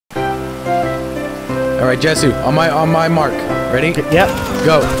All right, Jesu, on my mark. Ready? Yep.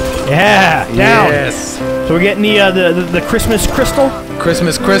 Go. Yeah. Down. Yes. So we're getting the Christmas crystal.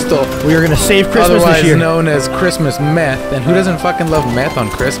 Christmas crystal. We are gonna save Christmas Otherwise this year. known as Christmas meth. And who doesn't fucking love meth on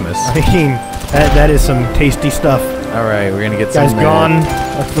Christmas? I mean, that is some tasty stuff. All right, we're gonna get Guy's some. gone.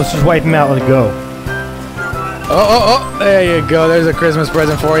 Let's just wipe him out. Let's go. Oh! There you go. There's a Christmas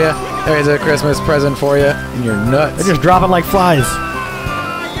present for you. There's a Christmas present for you. And you're nuts. They're just dropping like flies.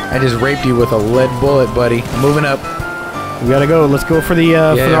 I just raped you with a lead bullet, buddy. Moving up. We gotta go. Let's go for the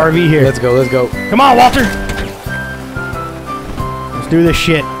RV here. Let's go. Let's go. Come on, Walter. Let's do this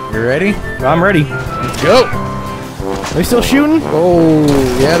shit. You ready? I'm ready. Let's go. Are they still shooting? Oh,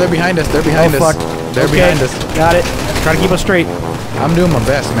 yeah, they're behind us. They're behind us. Fuck. They're behind us. Got it. Try to keep us straight. I'm doing my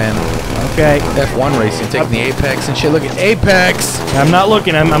best, man. Okay. F1 racing, taking the apex and shit. Look at apex. I'm not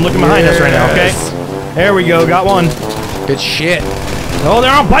looking. I'm looking behind us right now. Okay. There we go. Got one. Good shit. Oh,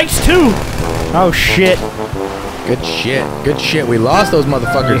 they're on bikes too. Oh shit. Good shit. Good shit. We lost those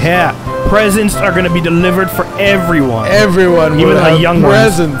motherfuckers. Yeah. Presents are gonna be delivered for everyone. Everyone. Even will the have young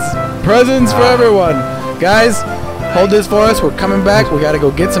presents. ones. Presents for everyone. Guys, hold this for us. We're coming back. We gotta go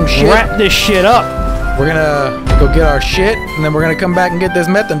get some shit. Wrap this shit up. We're gonna go get our shit, and then we're gonna come back and get this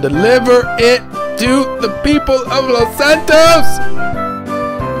meth and deliver it to the people of Los Santos.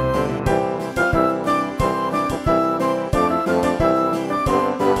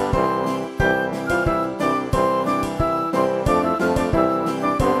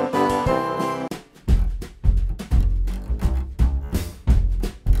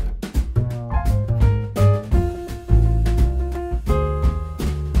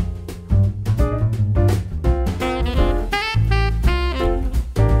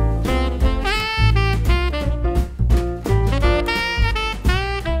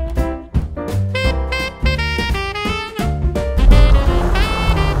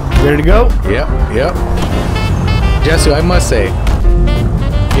 Ready to go? Yep. Jesu, I must say,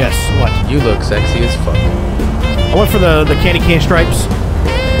 Yes. What? you look sexy as fuck. I went for the candy cane stripes.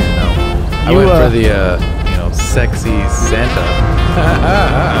 No. I went for the, sexy Santa.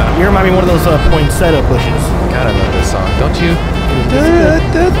 You remind me of one of those poinsettia bushes. God, I love this song. Don't you?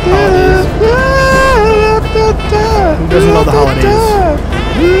 Who doesn't love the holidays?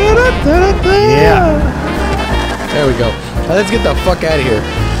 Yeah. There we go. Now let's get the fuck out of here.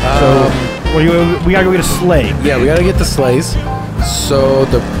 We gotta go get a sleigh. Yeah, we gotta get the sleighs. So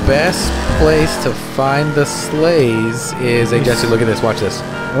the best place to find the sleighs is... Hey, Jesse, look at this. Watch this.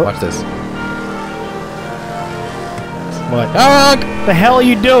 Oh. Watch this. What? Honk! The hell are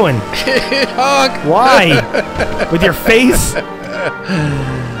you doing? Honk! Why? With your face?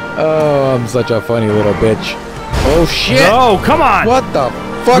 Oh, I'm such a funny little bitch. Oh, shit! Oh, come on! What the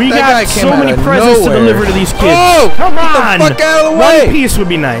fuck? We that got guy came so many out of presents nowhere. to deliver to these kids. Oh! Come on! Get the fuck out of the way! One piece would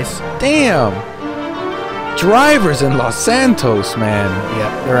be nice. Damn. Drivers in Los Santos, man.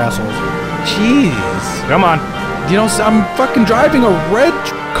 Yeah, they're assholes. Jeez. Come on. You know, I'm fucking driving a red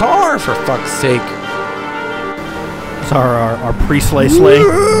car, for fuck's sake. It's our pre-sleigh sleigh.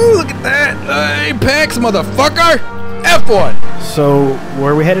 Ooh, look at that. Apex, motherfucker. F1. So,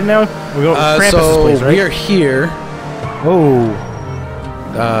 where are we headed now? We're going to Krampus's place, right? We are here. Oh.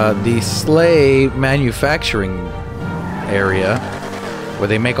 The sleigh manufacturing area where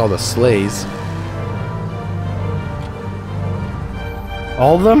they make all the sleighs.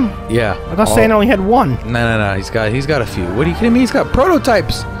 All of them? Yeah. I thought Santa only had one. No. He's got a few. What are you kidding me? He's got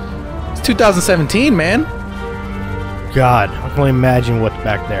prototypes. It's 2017, man. God, I can only imagine what's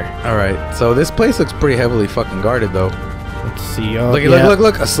back there. All right. So this place looks pretty heavily fucking guarded, though. Let's see. Oh,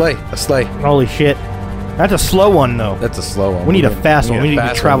 Look. A sleigh. Holy shit. That's a slow one, though. That's a slow one. We need a fast one. We need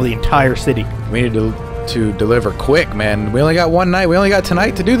to travel the entire city. We need to deliver quick, man. We only got one night. We only got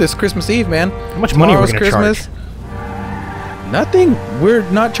tonight to do this. Christmas Eve, man. How much money are we going to charge? Nothing. We're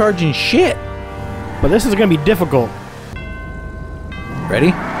not charging shit. But this is going to be difficult. Ready?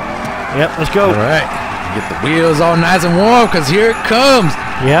 Yep, let's go. All right. Get the wheels all nice and warm, because here it comes.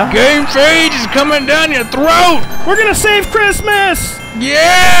 Yeah? GamePhage is coming down your throat. We're going to save Christmas.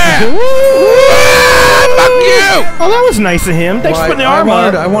 Yeah! Fuck you! Oh, that was nice of him. Thanks for putting the arm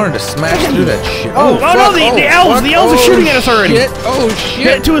on. I wanted to smash through that shit. Oh, no, the elves. The elves are shooting at us already. Oh, shit.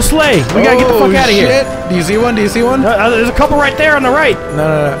 Get to a sleigh. We got to get the fuck out of here. Do you see one? There's a couple right there on the right.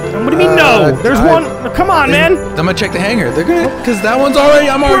 No. What do you mean, no? There's one. Come on, man. I'm going to check the hangar. They're going to... Because that one's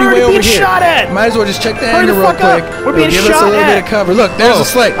already... I'm already way over here. We're being shot at. Might as well just check the Hurry hangar the real fuck quick. up. We're being Give shot us a little at. bit of cover. Look, there's a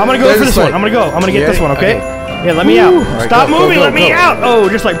sleigh. I'm going to go for this one. I'm going to get this one, okay? Yeah, let me out. Right, Stop go, moving. go, Let me out. Oh,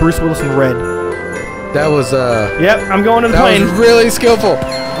 just like Bruce Willis in Red. That was, Yep, I'm going to the plane. That was really skillful.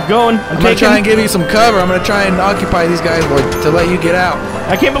 I'm going. I'm gonna try and give you some cover. I'm gonna try and occupy these guys to let you get out.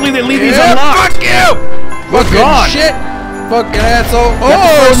 I can't believe they leave these unlocked. Fuck you! Fucking shit! Fucking asshole!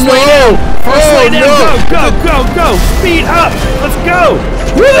 Oh no! First Oh lay down. no! Go! Speed up! Let's go!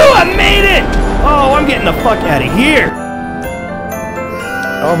 Woo! I made it! Oh, I'm getting the fuck out of here!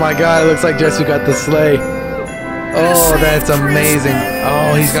 Oh my god! It looks like Jesu got the sleigh. Oh, that's amazing!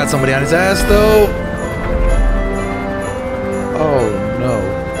 Oh, he's got somebody on his ass though. Oh no!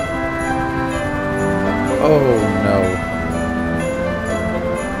 Oh no!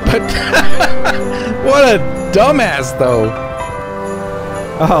 But what a dumbass though.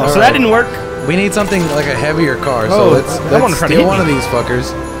 Oh, so that didn't work. We need something like a heavier car, so let's steal one of these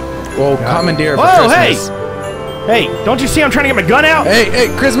fuckers. Well, commandeer for Christmas. Hey, don't you see I'm trying to get my gun out? Hey,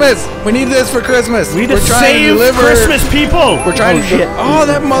 Christmas! We need this for Christmas. We need to save Christmas people. We're trying to shit. Oh,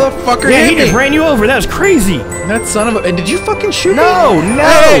 that motherfucker hit me. He just ran you over. That was crazy. That son of a... And did you fucking shoot me? No,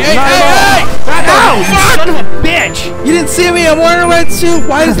 Hey! No, you son of a bitch. You didn't see me. I'm wearing a red suit.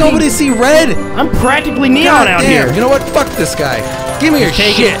 Why does nobody see red? I'm practically neon out here. You know what? Fuck this guy. Give me your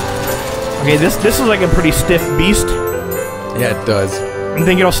shit. Okay, this is like a pretty stiff beast. Yeah, it does. You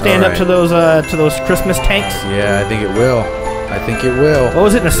think it'll stand up to those Christmas tanks? Yeah, I think it will. I think it will. What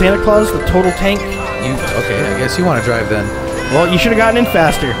was it in the Santa Claus? The total tank? Okay, I guess you want to drive then. Well, you should have gotten in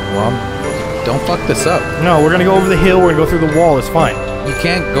faster. Well, don't fuck this up. No, we're gonna go over the hill. We're gonna go through the wall. It's fine. You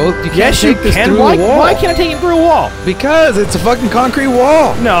can't go. You can't yes, take you this can. through the wall. Why can't I take it through a wall? Because it's a fucking concrete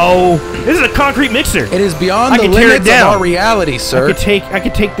wall. No, this is a concrete mixer. It is beyond the limits of our reality, sir. I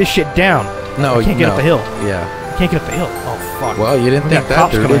could take this shit down. No, I can't get up the hill. Yeah. I can't get up the hill. Oh fuck. Well, you didn't think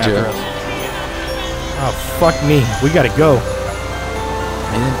that through, did you? Oh fuck me. We gotta go.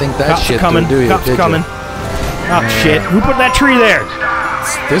 You didn't think that shit coming. through, do you? Cops coming. Oh shit. Who put that tree there?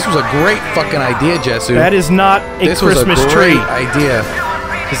 This was a great fucking idea, Jesu. That is not a Christmas tree. This was a great idea.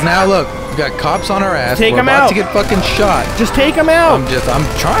 Because now look, we got cops on our ass. Take them out. to get fucking shot. Just take them out. I'm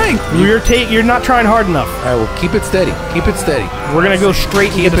trying. You're not trying hard enough. All right, well keep it steady. Keep it steady. We're gonna go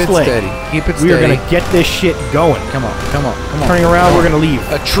straight to get the sleigh. Keep it steady. We are gonna get this shit going. Come on. Turning around, we're gonna leave.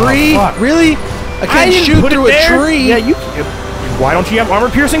 A tree? Oh, really? I can't shoot through a tree. Yeah, you. Why don't you have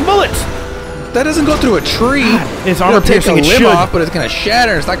armor-piercing bullets? That doesn't go through a tree. It's armor-piercing. It'll take a limb off, but it's gonna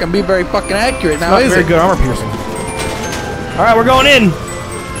shatter. It's not gonna be very fucking accurate now, is it? Very good armor-piercing. All right, we're going in.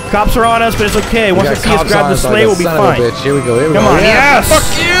 Cops are on us, but it's okay. Once they see us grab the sleigh, we'll be fine. Here we go. Come on, yes! Fuck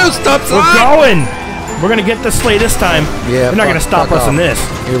you! Stop sign! We're going! We're gonna get the sleigh this time. Yeah, they're not gonna stop us in this.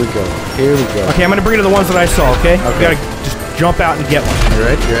 Here we go. Okay, I'm gonna bring you to the ones that I saw, okay? We gotta just jump out and get one. You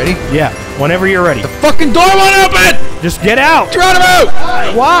ready? Yeah, whenever you're ready. The fucking door won't open! Just get out! Geronimo!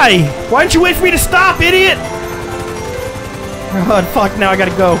 Why? Why didn't you wait for me to stop, idiot? Oh, fuck, now I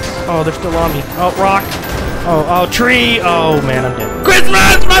gotta go. Oh, they're still on me. Oh, rock. Oh, tree. Oh, man, I'm dead.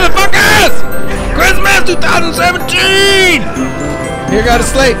 Christmas, motherfuckers! Christmas 2017! Here, got a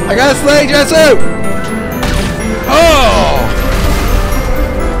sleigh. I got a sleigh, Jesu! Oh!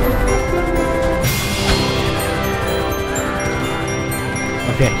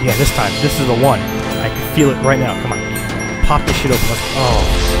 Okay, yeah, this time. This is the one. I can feel it right now. Come on. Pop this shit open. Oh.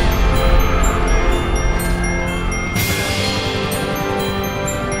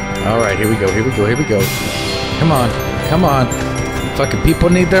 Alright, here we go. Come on. Fucking people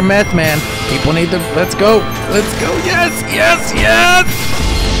need their meth, man. People need their... Let's go. Yes!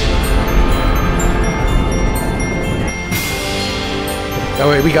 Oh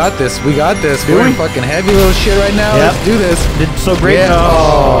wait, we got this. We're in fucking heavy little shit right now. Yep. Let's do this. Did so great. Yeah.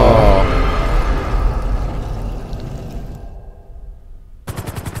 Oh.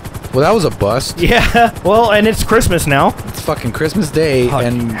 Well, that was a bust. Yeah. Well, and it's Christmas now. It's fucking Christmas Day,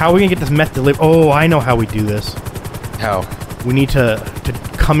 and how are we gonna get this meth delivered? Oh, I know how we do this. How? We need to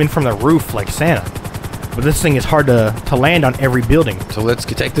come in from the roof like Santa. But this thing is hard to land on every building. So let's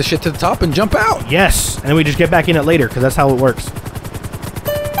take this shit to the top and jump out. Yes, and then we just get back in it later, because that's how it works.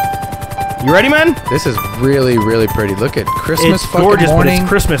 You ready, man? This is really, really pretty. Look at Christmas fucking gorgeous, morning. But it's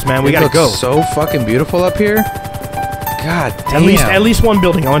Christmas, man. We gotta go. So fucking beautiful up here. God damn. At least one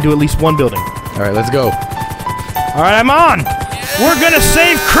building. I want to do at least one building. All right, let's go. All right, I'm on. We're gonna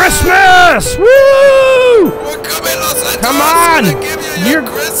save Christmas! Woo! We're coming, Los Santos. Come on! We're gonna give you your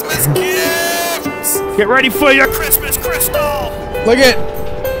Christmas gifts. Get ready for your Christmas crystal. Look it.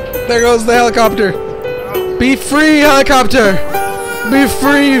 There goes the helicopter. Be free, helicopter. Be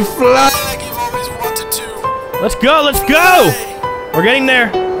free, fly like you've always wanted to. Let's go. We're getting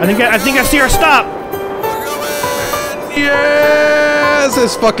there. I think I see our stop. We're going. Yes,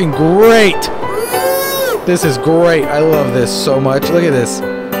 this is fucking great. This is great. I love this so much. Look at this.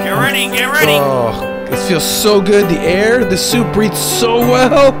 Get ready. Oh, This feels so good. The air, the soup breathes so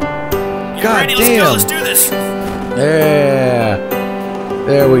well. God damn. Let's do this. Yeah.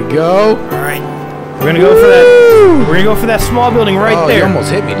 There we go. All right. We're gonna go for that. We're gonna go for that small building right there. You almost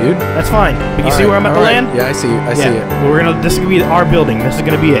hit me, dude. That's fine. But you see where I'm at the land? Yeah, I see. I see it. We're gonna. This is gonna be our building. This is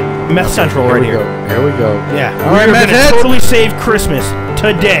gonna be it. Meth Central right here. Here we go. Yeah. All right, we're gonna Meth totally save Christmas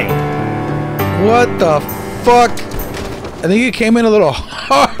today. What the fuck? I think you came in a little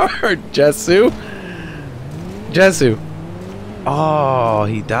hard, Jesu. Jesu. Oh,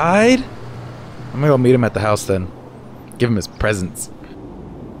 he died? I'm gonna go meet him at the house then. Give him his presents.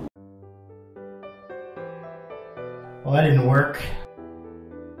 Well, that didn't work.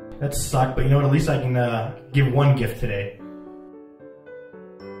 That sucked, but you know what? At least I can give one gift today.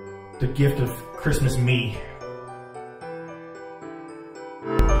 The gift of Christmas me.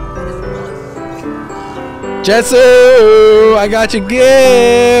 Jesu! I got your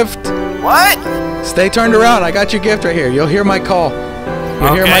gift! What? Stay turned around. I got your gift right here. You'll hear my call.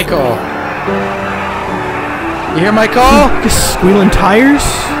 You'll hear my call. You hear my call? Just squealing tires?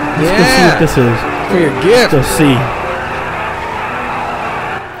 Let's go see what this is. For your gift. Let's see.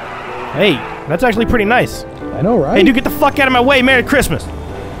 Hey, that's actually pretty nice. I know, right? Hey, dude, get the fuck out of my way. Merry Christmas.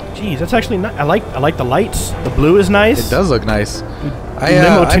 Jeez, that's actually nice. I like the lights. The blue is nice. It does look nice.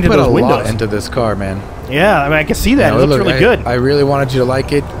 I put a lot into this car, man. Yeah, I mean, I can see that. It looks really good. I really wanted you to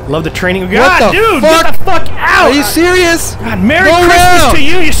like it. Love the training. What God, the dude, fuck? get the fuck out! Are you serious? God, Merry Christmas to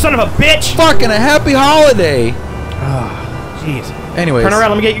you, you son of a bitch! Fucking a happy holiday. Oh, jeez. Anyways. Turn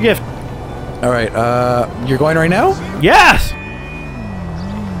around, let me get your gift. Alright, you're going right now? Yes!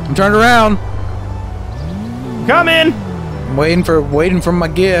 I'm turned around. Come in! I'm waiting for my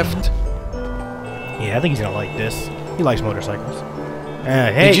gift. Yeah, I think he's gonna like this. He likes motorcycles.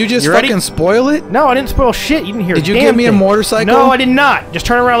 Hey, did you just fucking spoil it? No, I didn't spoil shit. You didn't hear. Did you give me a motorcycle? No, I did not. Just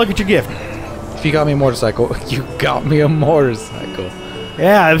turn around, look at your gift. If you got me a motorcycle, you got me a motorcycle.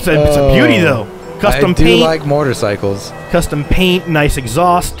 Yeah, it's a beauty though. Custom paint. I do like motorcycles. Custom paint, nice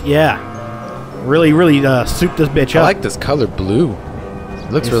exhaust. Yeah, really soup this bitch up. I like this color blue.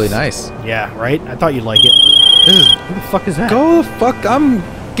 It looks really nice. Yeah, right. I thought you'd like it. What the fuck is that? Go fuck! I'm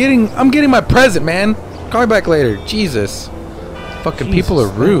getting my present, man. Call me back later. Jesus. Fucking people are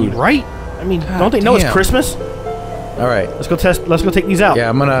rude. Right? I mean, don't they know it's Christmas? All right. Let's go take these out. Yeah,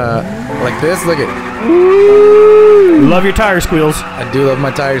 I'm gonna like this. Look at. Love your tire squeals. I do love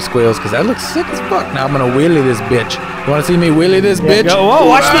my tire squeals because that looks sick as fuck. Now I'm gonna wheelie this bitch. You wanna see me wheelie this bitch? Go. Oh,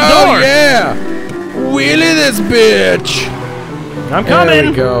 watch the door. Yeah. Wheelie this bitch. I'm coming. There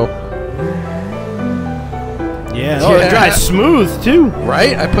we go. Yeah. Oh, it drives smooth too.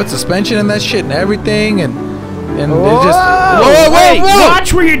 Right? I put suspension in that shit and everything, and whoa, it just. Whoa!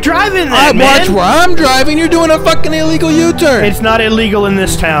 Watch where you're driving, man. Watch where I'm driving. You're doing a fucking illegal U-turn. It's not illegal in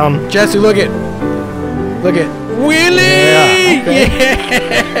this town. Jesse, look at Willie. Yeah.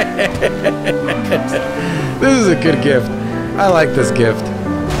 This is a good gift. I like this gift.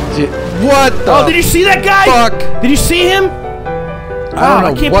 What the? Oh, did you see that guy? Fuck. Did you see him? I don't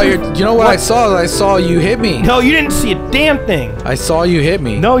know what you know what I saw? I saw you hit me. No, you didn't see a damn thing. I saw you hit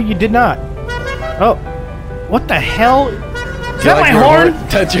me. No, you did not. Oh, what the hell? Is that my horn?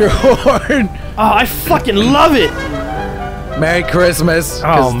 That's your horn. Oh, I fucking love it. Merry Christmas.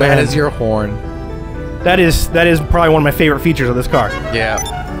 Oh, man. That is your horn. That is probably one of my favorite features of this car. Yeah.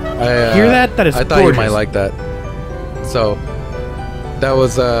 Hear that? That is I thought gorgeous. you might like that. So, that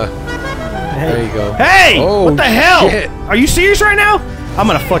was there you go. Hey! Oh, what the hell? Shit. Are you serious right now? I'm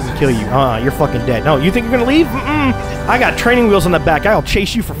gonna fucking kill you. You're fucking dead. No, you think you're gonna leave? I got training wheels on the back. I'll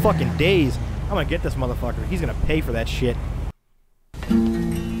chase you for fucking days. I'm gonna get this motherfucker. He's gonna pay for that shit.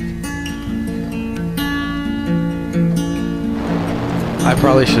 I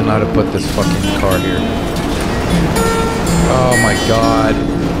probably should not have put this fucking car here. Oh my god.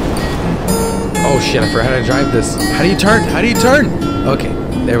 Oh shit, I forgot how to drive this. How do you turn? How do you turn? Okay,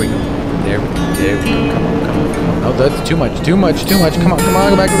 there we go. There we go. Come on. Oh, that's too much. Come on.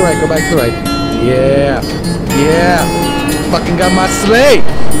 Go back to the right. Yeah. Fucking got my sleigh.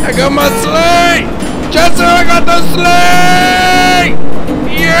 I got my sleigh. Jesse, I got the sleigh.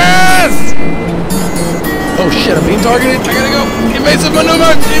 Yes. Oh shit, I'm being targeted. I gotta go. Evasive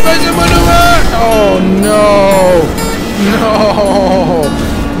maneuver. Oh no.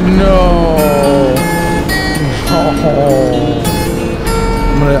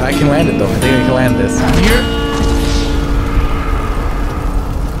 I can land it though. I think I can land this. Here.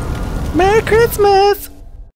 Merry Christmas!